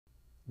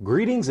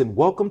Greetings and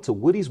welcome to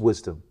Woody's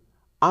Wisdom.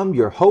 I'm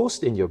your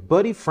host and your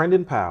buddy, friend,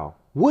 and pal,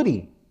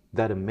 Woody,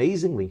 that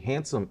amazingly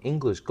handsome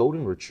English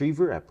golden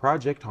retriever at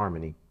Project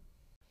Harmony.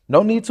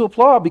 No need to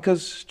applaud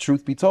because,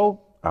 truth be told,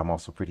 I'm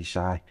also pretty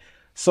shy.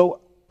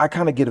 So I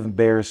kind of get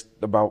embarrassed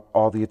about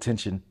all the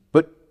attention.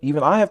 But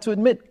even I have to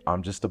admit,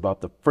 I'm just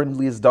about the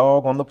friendliest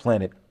dog on the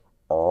planet.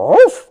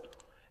 Oof!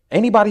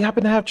 Anybody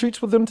happen to have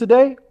treats with them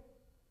today?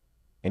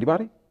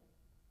 Anybody?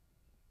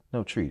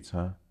 No treats,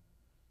 huh?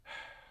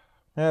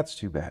 That's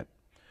too bad.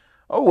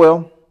 Oh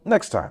well,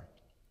 next time.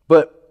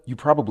 But you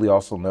probably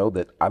also know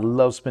that I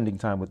love spending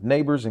time with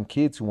neighbors and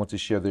kids who want to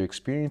share their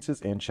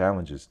experiences and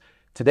challenges.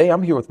 Today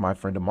I'm here with my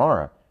friend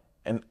Amara,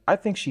 and I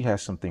think she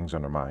has some things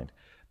on her mind.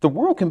 The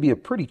world can be a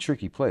pretty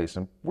tricky place,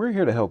 and we're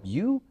here to help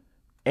you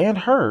and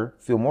her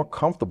feel more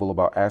comfortable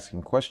about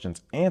asking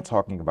questions and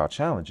talking about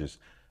challenges.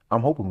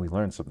 I'm hoping we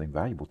learn something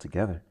valuable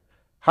together.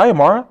 Hi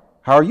Amara,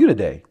 how are you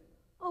today?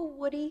 Oh,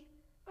 Woody,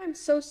 I'm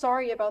so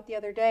sorry about the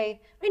other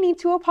day. I need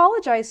to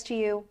apologize to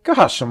you.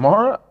 Gosh,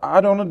 Amara,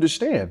 I don't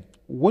understand.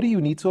 What do you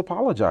need to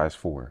apologize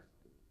for?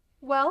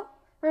 Well,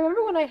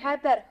 remember when I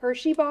had that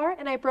Hershey bar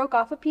and I broke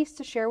off a piece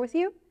to share with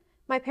you?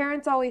 My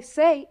parents always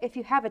say if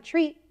you have a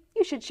treat,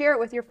 you should share it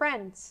with your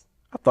friends.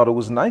 I thought it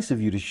was nice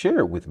of you to share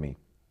it with me.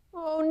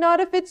 Oh, not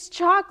if it's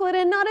chocolate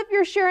and not if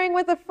you're sharing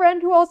with a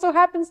friend who also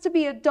happens to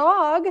be a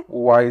dog.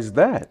 Why is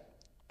that?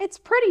 It's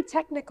pretty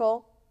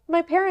technical.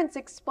 My parents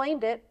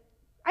explained it.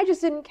 I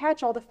just didn't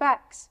catch all the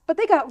facts, but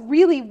they got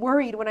really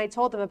worried when I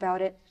told them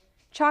about it.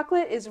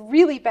 Chocolate is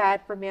really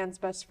bad for man's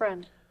best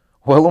friend.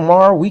 Well,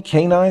 Amara, we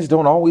canines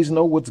don't always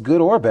know what's good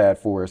or bad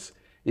for us.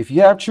 If you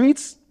have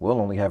treats,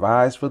 we'll only have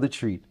eyes for the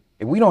treat.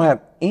 And we don't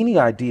have any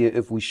idea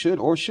if we should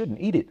or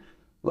shouldn't eat it.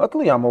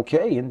 Luckily, I'm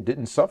okay and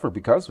didn't suffer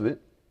because of it.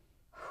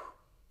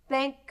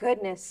 Thank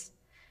goodness.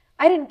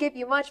 I didn't give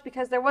you much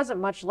because there wasn't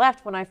much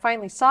left when I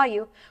finally saw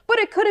you, but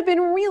it could have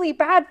been really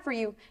bad for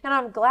you, and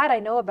I'm glad I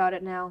know about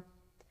it now.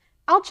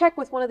 I'll check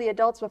with one of the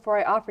adults before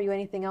I offer you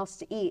anything else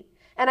to eat.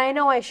 And I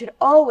know I should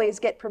always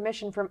get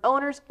permission from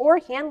owners or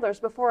handlers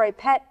before I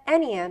pet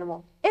any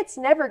animal. It's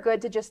never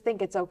good to just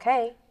think it's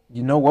okay.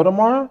 You know what,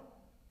 Amara?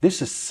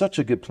 This is such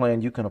a good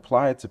plan you can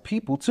apply it to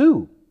people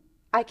too.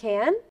 I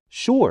can?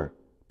 Sure,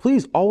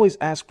 please always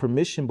ask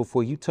permission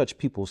before you touch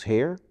people's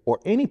hair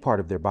or any part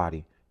of their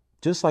body,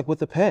 just like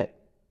with a pet.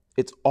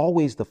 It's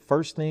always the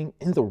first thing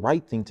and the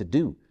right thing to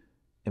do.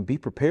 And be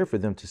prepared for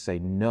them to say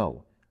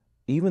no.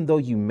 Even though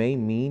you may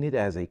mean it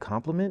as a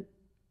compliment,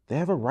 they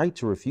have a right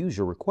to refuse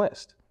your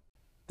request.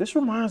 This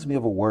reminds me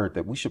of a word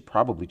that we should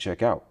probably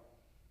check out.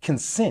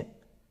 Consent.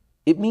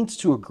 It means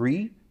to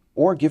agree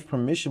or give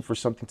permission for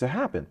something to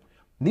happen.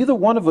 Neither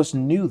one of us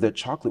knew that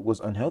chocolate was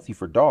unhealthy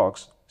for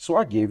dogs, so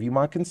I gave you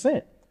my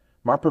consent,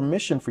 my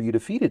permission for you to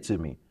feed it to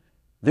me.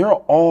 There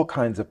are all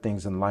kinds of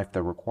things in life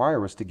that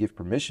require us to give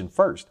permission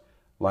first,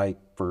 like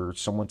for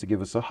someone to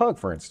give us a hug,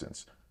 for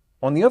instance.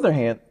 On the other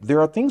hand,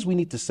 there are things we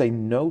need to say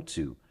no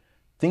to.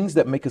 Things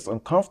that make us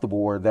uncomfortable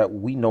or that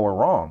we know are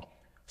wrong.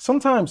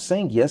 Sometimes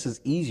saying yes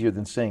is easier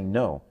than saying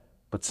no,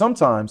 but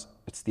sometimes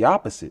it's the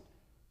opposite.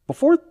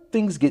 Before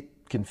things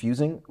get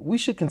confusing, we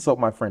should consult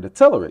my friend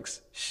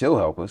Atellarix. She'll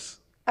help us.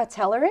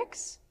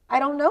 Atellarix? I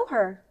don't know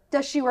her.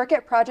 Does she work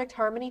at Project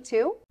Harmony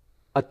too?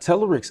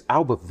 Atellarix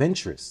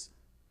albaventris.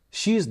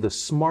 She is the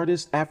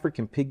smartest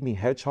African pygmy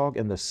hedgehog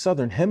in the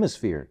southern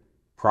hemisphere,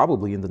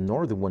 probably in the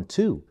northern one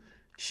too.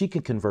 She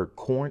can convert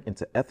corn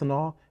into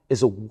ethanol,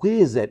 is a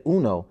whiz at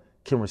Uno,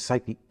 can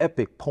recite the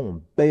epic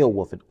poem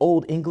Beowulf in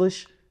Old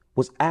English,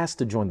 was asked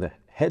to join the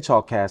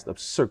hedgehog cast of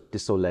Cirque du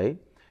Soleil,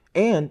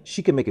 and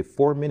she can make a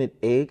 4-minute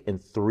egg in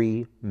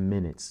 3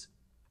 minutes.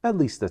 At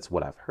least that's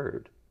what I've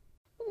heard.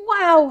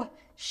 Wow!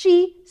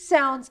 She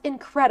sounds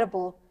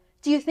incredible.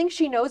 Do you think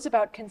she knows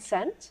about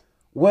consent?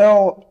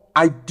 Well,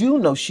 I do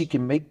know she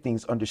can make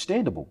things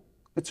understandable.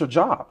 It's her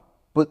job.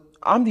 But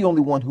I'm the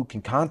only one who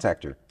can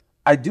contact her.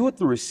 I do it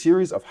through a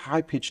series of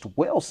high-pitched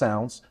whale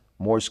sounds,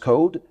 Morse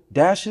code,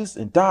 dashes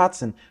and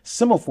dots, and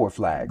semaphore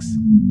flags.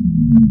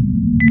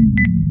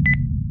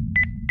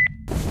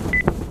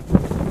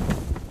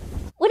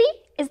 Woody,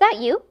 is that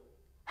you?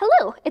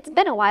 Hello, it's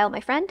been a while,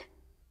 my friend.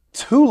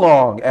 Too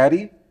long,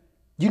 Addie.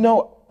 You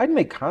know, I'd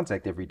make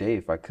contact every day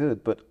if I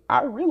could, but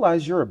I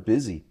realize you're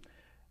busy.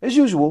 As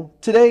usual,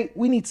 today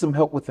we need some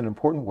help with an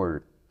important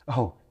word.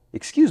 Oh,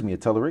 excuse me,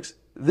 Atellarix.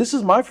 This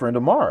is my friend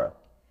Amara.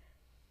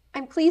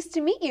 I'm pleased to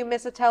meet you,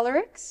 Miss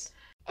Atellarix.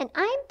 And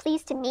I'm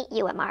pleased to meet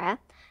you, Amara.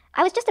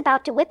 I was just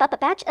about to whip up a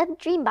batch of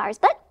dream bars,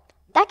 but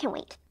that can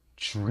wait.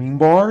 Dream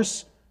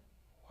bars?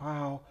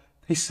 Wow,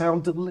 they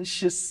sound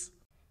delicious.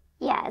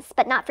 Yes,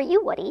 but not for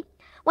you, Woody.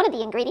 One of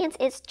the ingredients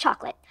is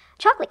chocolate.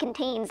 Chocolate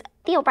contains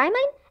theobromine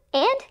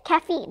and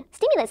caffeine,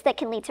 stimulants that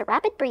can lead to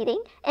rapid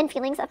breathing and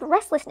feelings of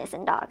restlessness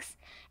in dogs.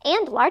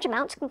 And large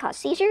amounts can cause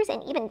seizures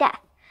and even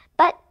death.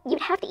 But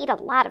you'd have to eat a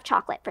lot of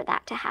chocolate for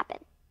that to happen.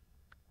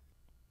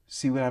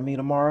 See what I mean,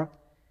 Amara?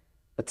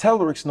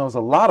 Atellarix knows a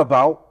lot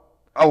about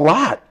a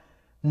lot.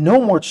 No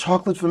more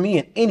chocolate for me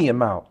in any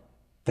amount.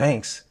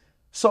 Thanks.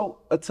 So,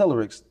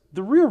 Atellarix,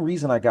 the real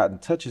reason I got in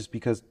touch is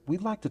because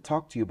we'd like to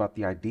talk to you about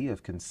the idea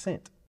of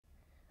consent.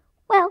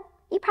 Well,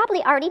 you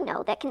probably already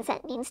know that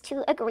consent means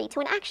to agree to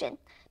an action,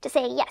 to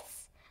say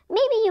yes.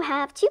 Maybe you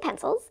have 2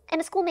 pencils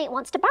and a schoolmate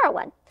wants to borrow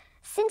one.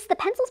 Since the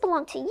pencils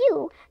belong to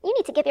you, you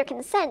need to give your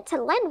consent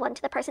to lend one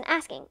to the person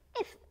asking,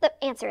 if the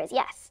answer is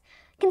yes.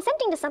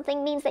 Consenting to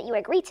something means that you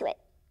agree to it.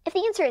 If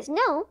the answer is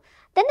no,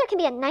 then there can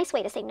be a nice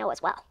way to say no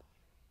as well.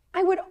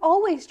 I would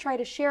always try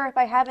to share if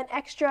I have an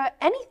extra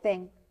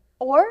anything.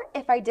 Or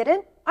if I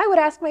didn't, I would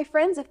ask my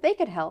friends if they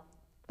could help.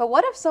 But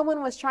what if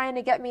someone was trying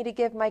to get me to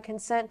give my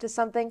consent to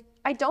something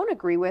I don't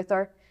agree with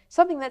or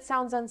something that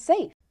sounds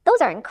unsafe?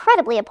 Those are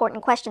incredibly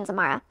important questions,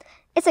 Amara.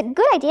 It's a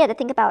good idea to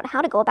think about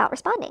how to go about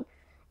responding.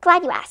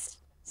 Glad you asked.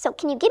 So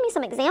can you give me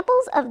some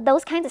examples of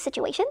those kinds of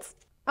situations?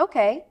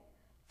 Okay.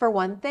 For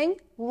one thing,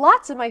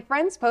 lots of my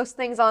friends post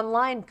things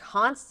online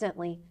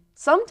constantly,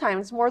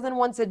 sometimes more than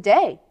once a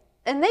day,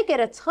 and they get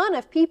a ton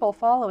of people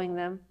following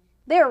them.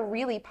 They are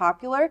really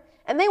popular,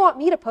 and they want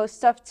me to post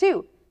stuff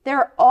too.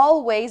 They're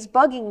always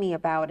bugging me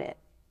about it.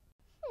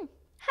 How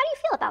do you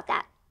feel about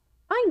that?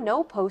 I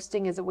know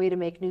posting is a way to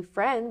make new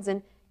friends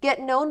and get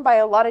known by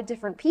a lot of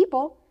different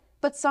people,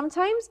 but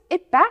sometimes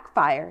it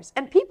backfires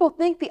and people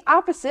think the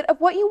opposite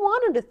of what you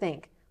want them to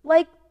think,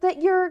 like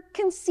that you're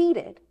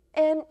conceited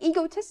and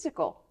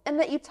egotistical and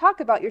that you talk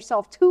about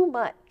yourself too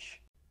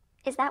much.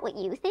 Is that what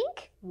you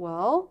think?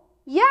 Well,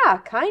 yeah,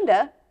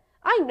 kinda.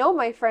 I know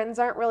my friends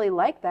aren't really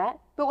like that,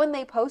 but when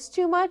they post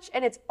too much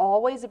and it's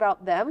always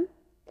about them,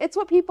 it's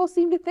what people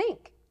seem to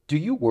think. Do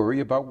you worry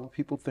about what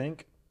people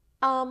think?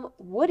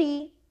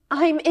 Woody,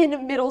 I'm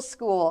in middle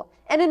school,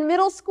 and in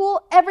middle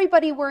school,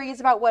 everybody worries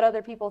about what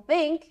other people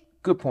think.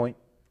 Good point.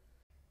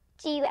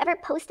 Do you ever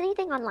post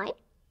anything online?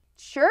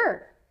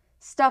 Sure.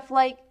 Stuff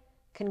like,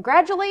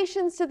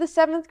 congratulations to the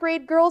 7th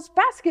grade girls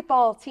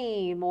basketball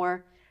team,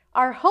 or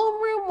our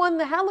homeroom won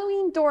the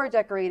Halloween door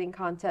decorating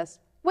contest.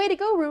 Way to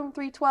go, room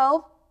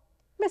 312.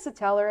 Miss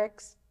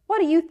Atellerix, what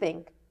do you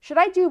think? Should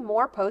I do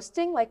more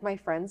posting like my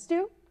friends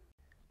do?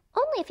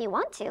 Only if you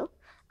want to.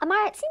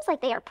 Amara, it seems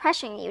like they are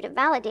pressuring you to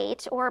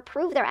validate or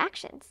approve their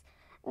actions.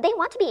 They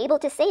want to be able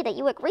to say that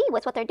you agree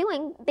with what they're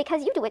doing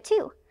because you do it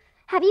too.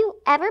 Have you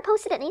ever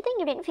posted anything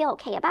you didn't feel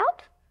okay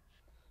about?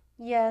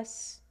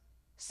 Yes.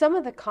 Some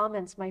of the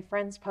comments my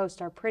friends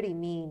post are pretty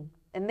mean,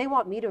 and they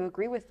want me to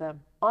agree with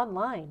them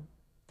online.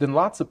 Then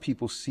lots of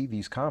people see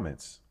these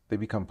comments. They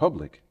become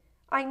public.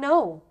 I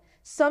know.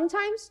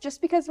 Sometimes,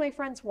 just because my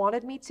friends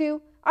wanted me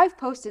to, I've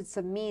posted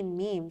some mean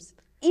memes,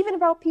 even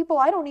about people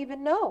I don't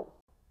even know.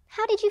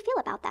 How did you feel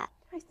about that?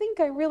 I think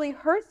I really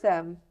hurt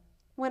them.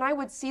 When I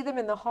would see them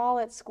in the hall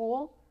at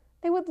school,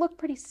 they would look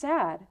pretty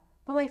sad.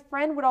 But my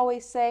friend would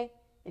always say,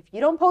 if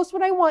you don't post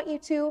what I want you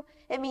to,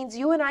 it means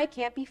you and I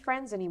can't be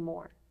friends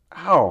anymore.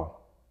 Ow,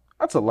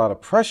 that's a lot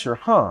of pressure,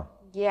 huh?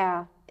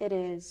 Yeah, it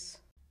is.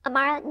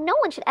 Amara, no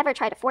one should ever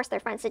try to force their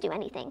friends to do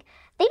anything.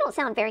 They don't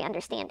sound very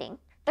understanding.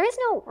 There is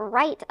no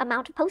right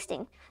amount of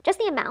posting, just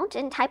the amount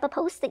and type of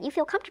posts that you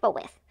feel comfortable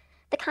with.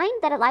 The kind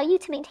that allow you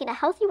to maintain a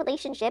healthy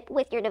relationship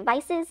with your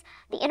devices,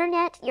 the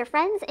internet, your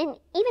friends, and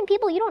even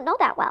people you don't know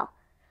that well.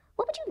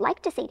 What would you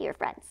like to say to your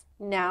friends?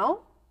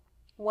 Now?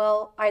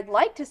 Well, I'd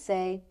like to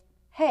say,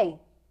 hey,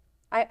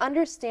 I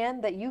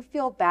understand that you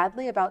feel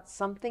badly about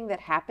something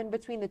that happened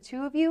between the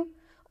two of you,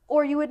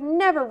 or you would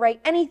never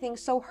write anything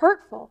so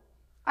hurtful.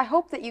 I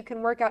hope that you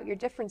can work out your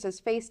differences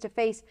face to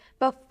face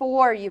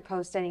before you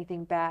post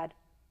anything bad.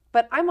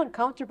 But I'm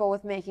uncomfortable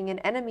with making an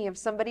enemy of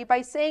somebody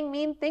by saying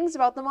mean things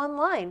about them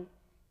online.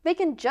 They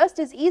can just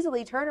as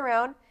easily turn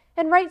around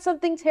and write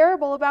something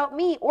terrible about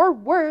me, or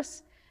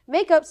worse,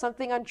 make up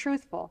something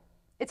untruthful.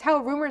 It's how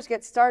rumors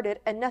get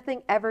started and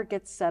nothing ever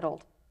gets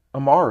settled.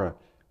 Amara,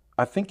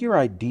 I think your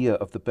idea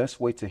of the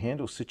best way to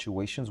handle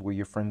situations where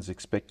your friends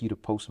expect you to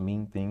post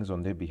mean things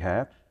on their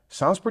behalf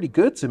sounds pretty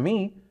good to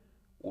me.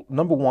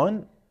 Number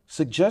one,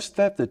 suggest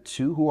that the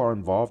two who are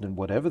involved in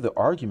whatever the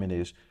argument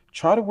is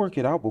try to work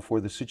it out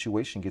before the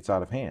situation gets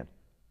out of hand.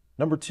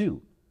 Number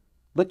two,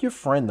 let your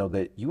friend know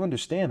that you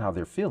understand how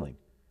they're feeling.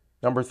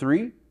 Number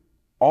three,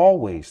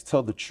 always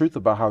tell the truth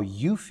about how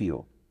you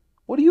feel.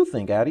 What do you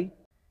think, Addie?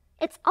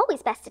 It's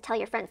always best to tell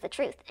your friends the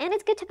truth, and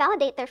it's good to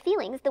validate their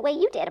feelings the way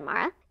you did,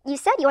 Amara. You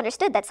said you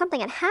understood that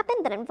something had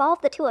happened that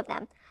involved the two of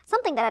them,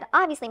 something that had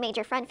obviously made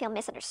your friend feel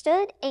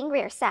misunderstood,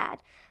 angry, or sad,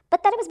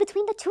 but that it was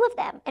between the two of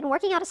them, and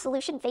working out a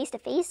solution face to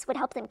face would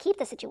help them keep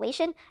the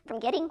situation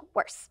from getting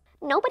worse.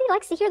 Nobody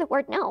likes to hear the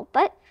word no,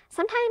 but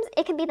sometimes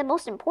it can be the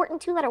most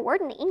important 2-letter word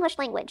in the English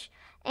language,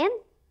 and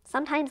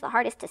sometimes the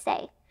hardest to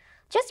say.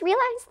 Just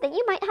realize that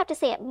you might have to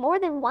say it more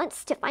than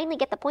once to finally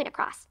get the point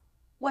across.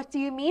 What do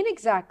you mean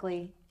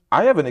exactly?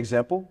 I have an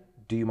example.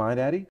 Do you mind,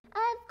 Addie?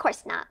 Of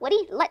course not.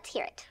 Woody, let's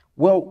hear it.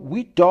 Well,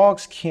 we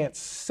dogs can't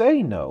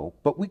say no,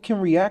 but we can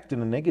react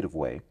in a negative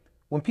way.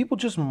 When people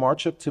just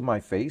march up to my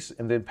face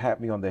and then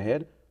pat me on the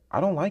head, I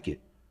don't like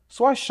it.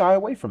 So I shy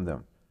away from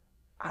them.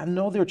 I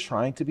know they're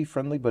trying to be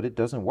friendly, but it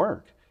doesn't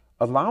work.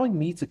 Allowing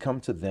me to come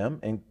to them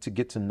and to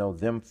get to know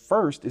them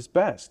first is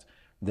best.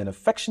 Then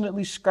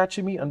affectionately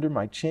scratching me under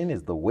my chin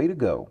is the way to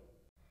go.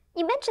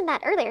 You mentioned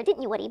that earlier,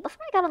 didn't you, Woody,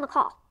 before I got on the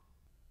call?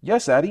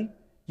 Yes, Addie.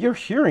 Your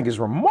hearing is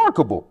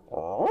remarkable.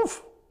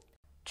 Oof.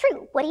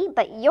 True, Woody,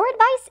 but your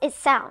advice is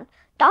sound.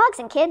 Dogs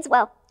and kids,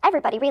 well,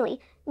 everybody really,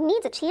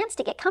 needs a chance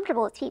to get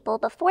comfortable with people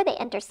before they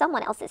enter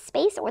someone else's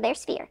space or their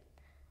sphere.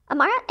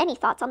 Amara, any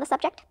thoughts on the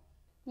subject?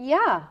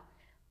 Yeah,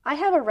 I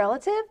have a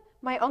relative,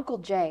 my Uncle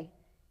Jay.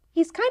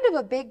 He's kind of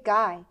a big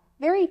guy,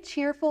 very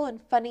cheerful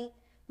and funny.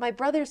 My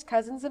brother's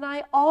cousins and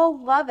I all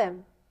love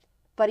him.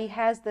 But he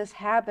has this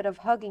habit of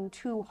hugging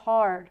too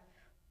hard,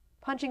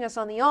 punching us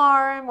on the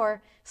arm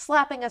or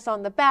slapping us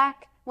on the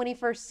back when he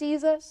first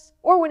sees us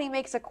or when he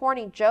makes a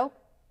corny joke.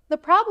 The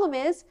problem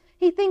is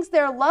he thinks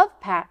they're love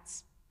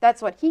pats.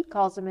 That's what he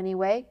calls them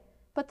anyway,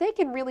 but they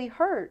can really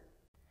hurt.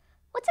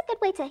 What's a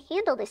good way to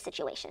handle this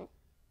situation?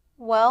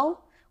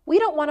 Well, we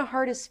don't want to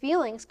hurt his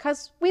feelings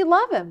because we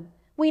love him.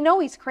 We know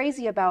he's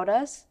crazy about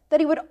us, that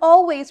he would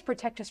always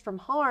protect us from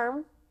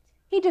harm.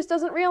 He just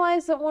doesn't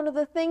realize that one of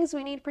the things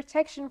we need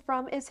protection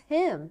from is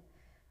him.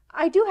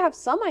 I do have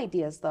some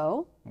ideas,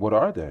 though. What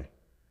are they?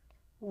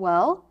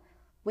 Well,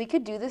 we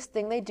could do this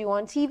thing they do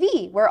on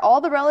TV, where all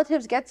the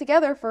relatives get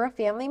together for a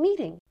family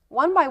meeting.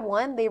 One by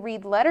one, they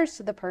read letters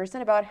to the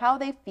person about how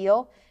they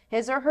feel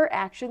his or her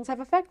actions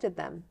have affected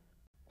them.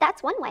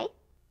 That's one way.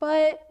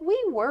 But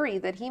we worry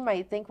that he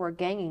might think we're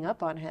ganging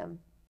up on him.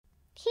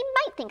 He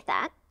might think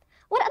that.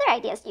 What other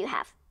ideas do you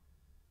have?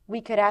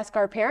 We could ask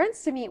our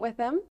parents to meet with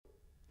him.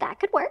 That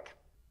could work.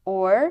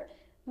 Or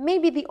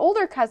maybe the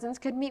older cousins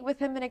could meet with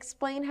him and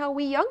explain how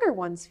we younger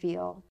ones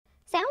feel.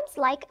 Sounds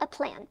like a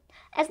plan.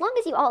 As long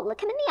as you all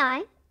look him in the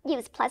eye,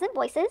 use pleasant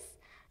voices,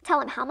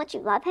 tell him how much you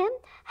love him,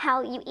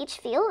 how you each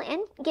feel,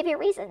 and give your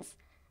reasons.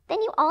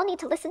 Then you all need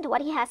to listen to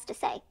what he has to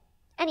say.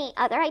 Any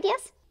other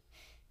ideas?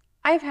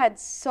 I've had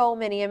so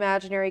many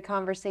imaginary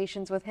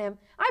conversations with him.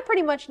 I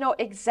pretty much know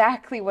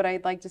exactly what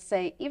I'd like to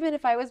say, even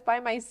if I was by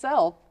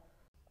myself.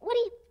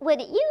 Woody,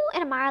 would you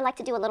and Amara like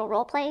to do a little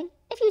role playing?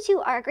 If you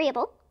two are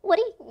agreeable,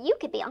 Woody, you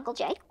could be Uncle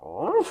Jay.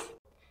 Oof.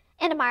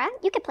 And Amara,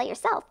 you could play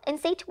yourself and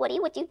say to Woody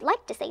what you'd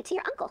like to say to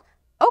your uncle.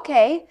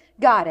 Okay,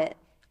 got it.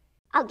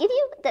 I'll give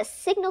you the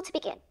signal to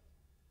begin.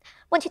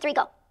 1, 2, 3,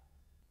 go.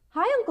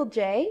 Hi, Uncle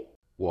Jay.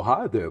 Well,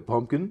 hi there,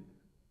 Pumpkin.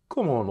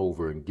 Come on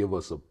over and give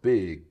us a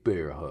big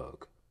bear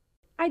hug.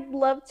 I'd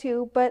love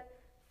to, but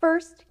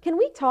first, can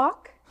we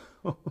talk?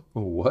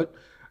 What?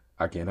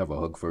 I can't have a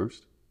hug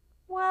first?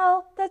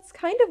 Well, that's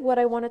kind of what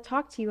I want to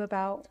talk to you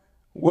about.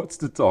 What's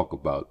to talk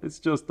about? It's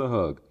just a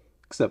hug.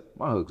 Except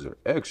my hugs are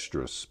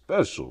extra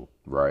special,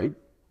 right?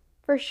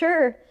 For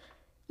sure.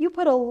 You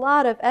put a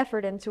lot of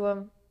effort into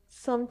them.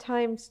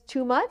 Sometimes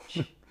too much?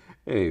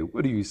 Hey,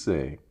 what are you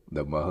saying?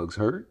 That my hugs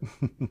hurt?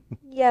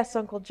 Yes,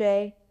 Uncle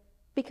Jay.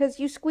 Because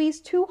you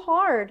squeeze too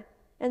hard.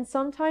 And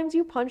sometimes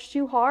you punch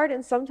too hard,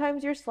 and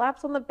sometimes your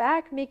slaps on the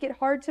back make it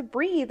hard to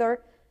breathe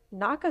or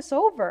knock us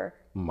over.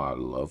 My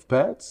love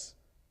pats?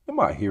 Am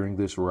I hearing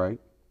this right?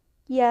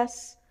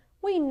 Yes,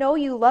 we know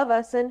you love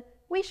us, and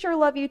we sure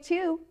love you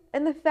too.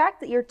 And the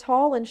fact that you're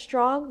tall and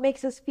strong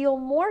makes us feel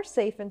more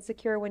safe and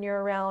secure when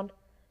you're around.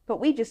 But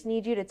we just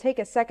need you to take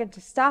a second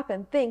to stop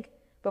and think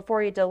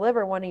before you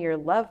deliver one of your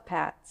love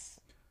pats.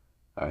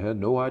 I had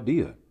no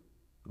idea.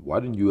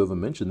 Why didn't you ever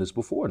mention this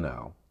before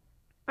now?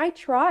 I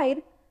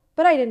tried,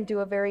 but I didn't do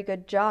a very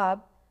good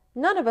job.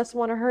 None of us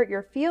want to hurt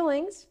your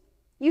feelings.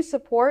 You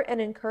support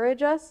and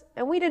encourage us,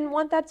 and we didn't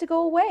want that to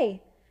go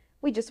away.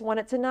 We just want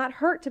it to not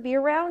hurt to be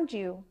around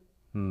you.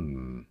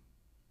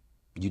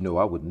 You know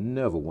I would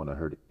never want to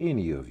hurt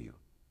any of you.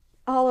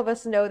 All of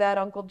us know that,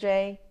 Uncle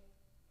Jay.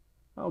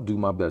 I'll do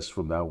my best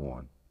from now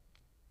on.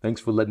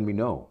 Thanks for letting me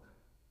know.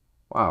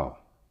 Wow,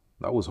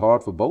 that was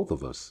hard for both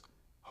of us.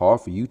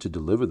 Hard for you to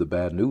deliver the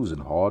bad news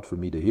and hard for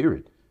me to hear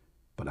it.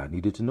 But I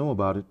needed to know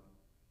about it.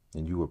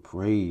 And you were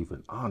brave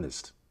and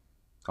honest.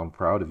 I'm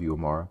proud of you,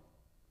 Amara.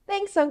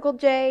 Thanks, Uncle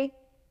Jay.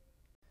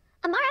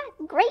 Amara,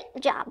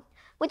 great job.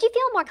 Would you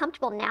feel more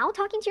comfortable now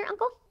talking to your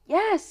uncle?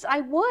 Yes,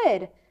 I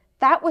would.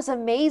 That was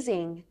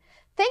amazing.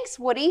 Thanks,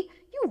 Woody.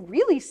 You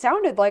really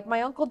sounded like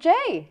my Uncle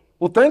Jay.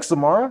 Well, thanks,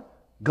 Amara.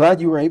 Glad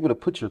you were able to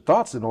put your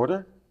thoughts in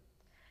order.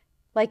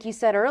 Like you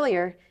said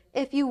earlier,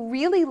 if you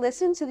really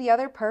listen to the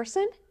other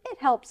person, it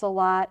helps a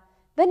lot.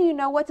 Then you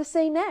know what to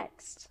say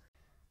next.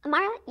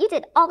 Amara, you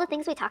did all the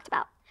things we talked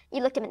about.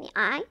 You looked him in the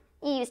eye,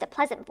 you used a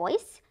pleasant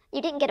voice, you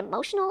didn't get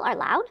emotional or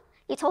loud,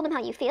 you told him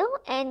how you feel,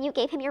 and you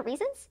gave him your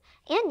reasons,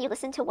 and you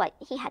listened to what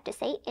he had to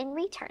say in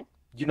return.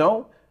 You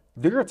know,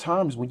 there are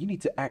times when you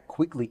need to act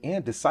quickly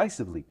and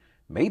decisively,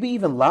 maybe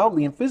even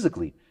loudly and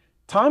physically.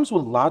 Times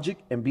when logic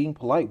and being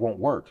polite won't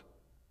work.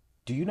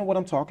 Do you know what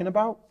I'm talking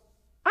about?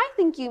 I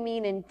think you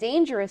mean in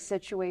dangerous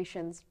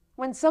situations,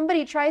 when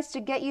somebody tries to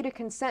get you to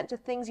consent to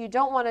things you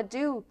don't want to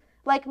do,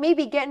 like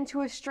maybe get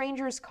into a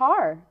stranger's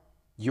car.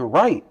 You're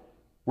right.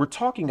 We're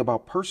talking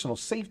about personal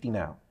safety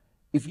now.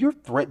 If you're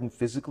threatened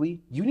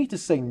physically, you need to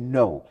say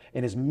no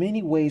in as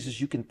many ways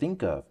as you can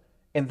think of.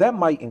 And that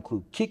might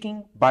include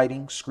kicking,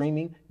 biting,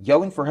 screaming,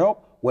 yelling for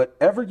help,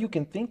 whatever you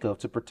can think of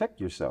to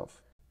protect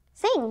yourself.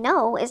 Saying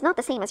no is not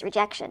the same as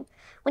rejection.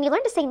 When you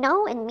learn to say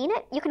no and mean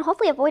it, you can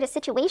hopefully avoid a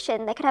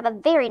situation that could have a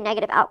very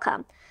negative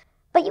outcome.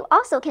 But you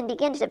also can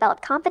begin to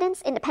develop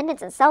confidence,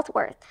 independence, and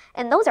self-worth,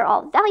 and those are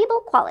all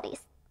valuable qualities.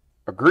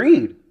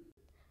 Agreed.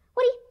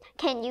 Woody,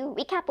 can you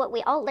recap what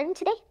we all learned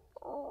today?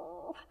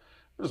 Oh,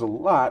 there's a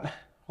lot.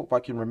 Hope I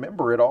can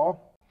remember it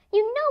all.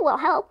 You know we'll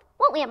help,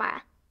 won't we,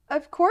 Amara?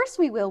 Of course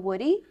we will,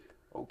 Woody.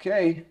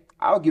 Okay,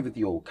 I'll give it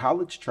the old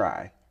college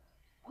try.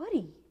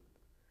 Woody,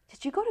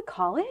 did you go to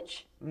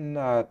college?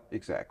 Not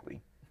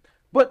exactly.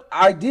 But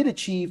I did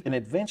achieve an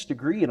advanced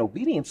degree in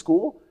obedience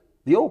school.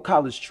 The old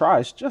college try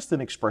is just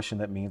an expression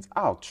that means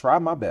I'll try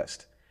my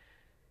best.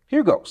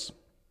 Here goes.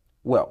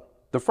 Well,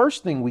 the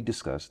first thing we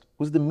discussed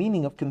was the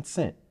meaning of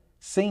consent,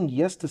 saying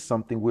yes to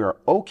something we are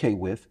okay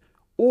with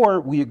or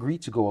we agree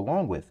to go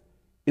along with.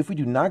 If we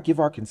do not give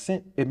our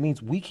consent, it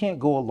means we can't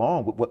go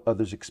along with what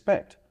others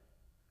expect.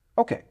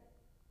 Okay,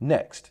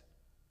 next.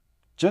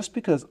 Just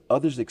because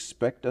others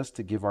expect us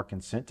to give our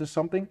consent to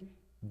something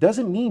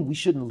doesn't mean we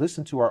shouldn't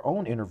listen to our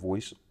own inner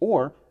voice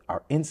or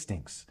our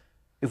instincts.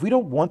 If we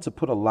don't want to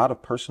put a lot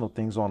of personal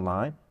things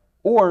online,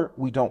 or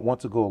we don't want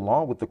to go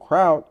along with the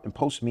crowd and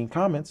post mean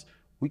comments,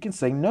 we can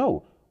say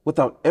no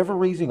without ever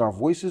raising our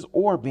voices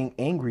or being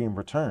angry in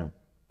return.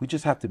 We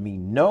just have to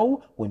mean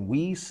no when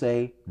we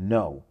say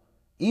no,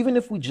 even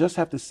if we just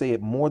have to say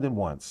it more than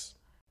once.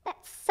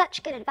 That's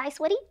such good advice,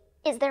 Woody.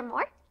 Is there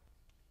more?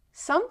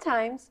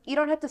 Sometimes you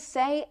don't have to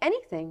say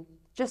anything.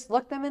 Just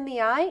look them in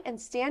the eye and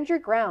stand your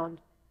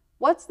ground.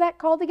 What's that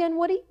called again,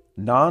 Woody?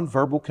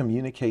 Nonverbal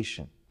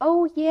communication.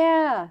 Oh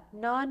yeah,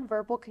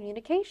 nonverbal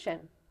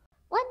communication.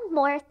 One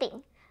more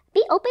thing.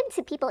 Be open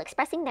to people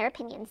expressing their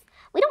opinions.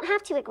 We don't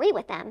have to agree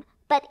with them,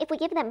 but if we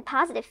give them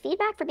positive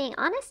feedback for being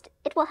honest,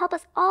 it will help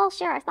us all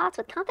share our thoughts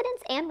with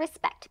confidence and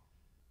respect.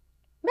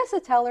 Miss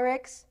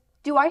Atellerix,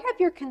 do I have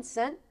your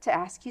consent to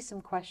ask you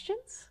some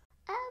questions?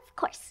 Of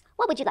course.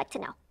 What would you like to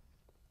know?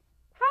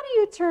 How do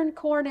you turn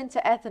corn into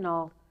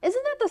ethanol?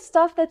 Isn't that the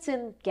stuff that's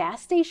in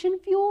gas station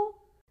fuel?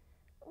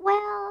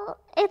 Well,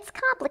 it's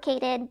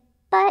complicated,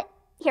 but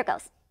here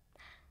goes.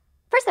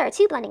 First, there are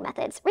two blending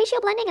methods, ratio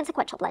blending and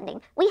sequential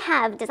blending. We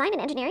have design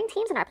and engineering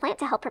teams in our plant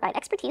to help provide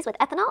expertise with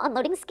ethanol,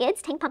 unloading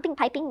skids, tank pumping,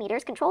 piping,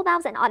 meters, control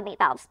valves, and automate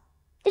valves.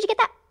 Did you get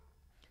that?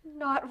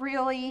 Not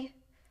really.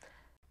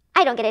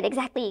 I don't get it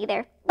exactly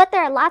either, but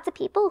there are lots of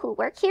people who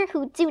work here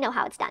who do know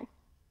how it's done.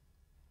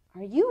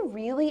 Are you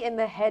really in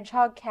the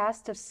hedgehog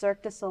cast of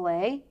Cirque du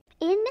Soleil?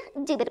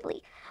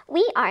 Indubitably.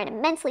 We are an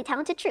immensely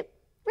talented troupe.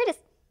 We're just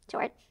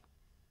short.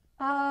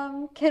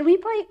 Can we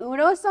play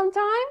Uno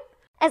sometime?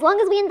 As long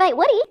as we invite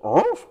Woody.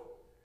 Oh,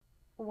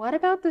 What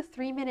about the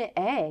 3-minute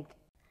egg?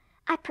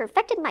 I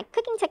perfected my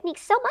cooking technique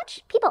so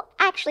much, people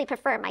actually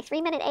prefer my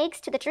 3-minute eggs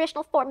to the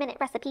traditional 4-minute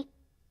recipe.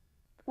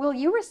 Will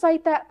you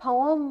recite that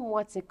poem,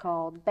 what's it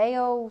called,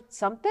 Beo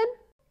something?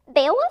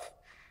 Beowulf?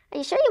 Are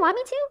you sure you want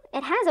me to?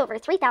 It has over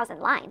 3,000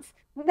 lines.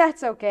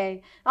 That's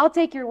okay. I'll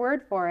take your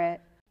word for it.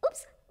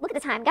 Oops, look at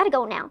the time, gotta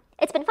go now.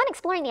 It's been fun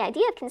exploring the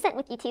idea of consent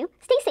with you two.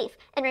 Stay safe,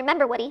 and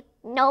remember, Woody,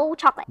 no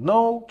chocolate.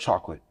 no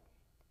chocolate.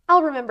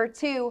 I'll remember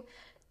too.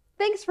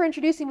 Thanks for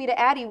introducing me to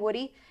Addie,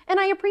 Woody, and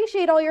I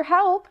appreciate all your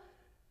help.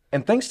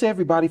 And thanks to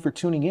everybody for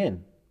tuning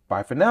in.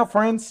 Bye for now,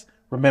 friends.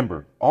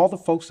 Remember, all the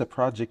folks at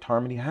Project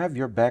Harmony have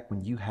your back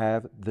when you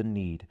have the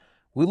need.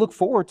 We look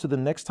forward to the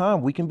next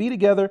time we can be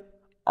together.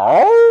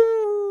 Oh!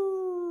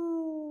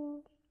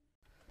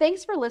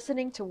 Thanks for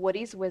listening to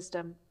Woody's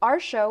Wisdom.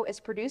 Our show is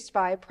produced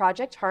by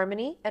Project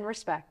Harmony and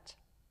Respect.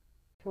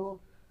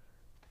 Cool.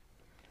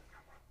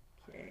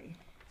 Okay.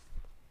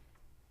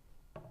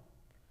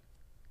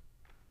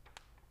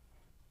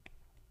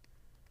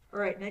 All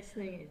right, next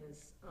thing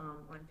is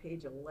on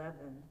page 11.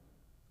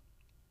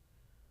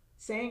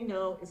 Saying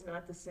no is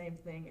not the same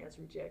thing as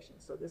rejection.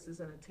 So this is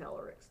an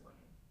Atellerix line.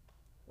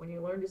 When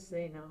you learn to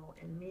say no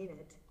and mean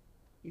it,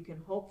 you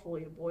can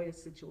hopefully avoid a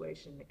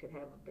situation that could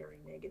have a very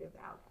negative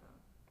outcome.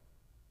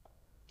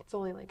 It's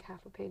only like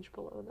half a page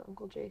below the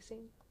Uncle J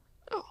scene.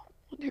 Oh,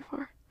 not too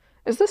far.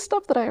 Is this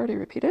stuff that I already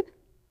repeated?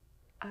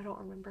 I don't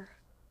remember.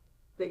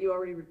 That you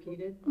already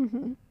repeated?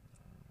 Mm-hmm.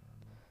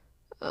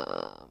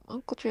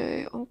 Uncle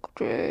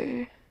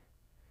J.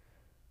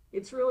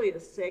 It's really a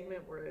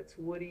segment where it's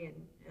Woody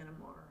and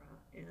Amara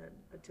and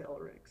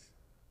Atellerix.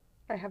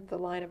 I have the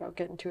line about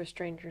getting to a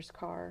stranger's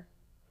car,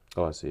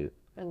 Oh, I see it.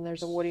 and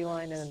there's a Woody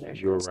line, and then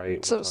there's You're yours. right.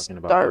 We're So talking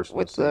about start personal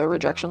with the safety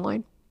rejection now.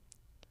 line.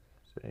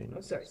 Say no.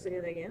 Oh, sorry, say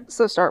it again?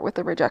 So start with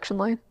the rejection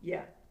line.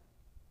 Yeah.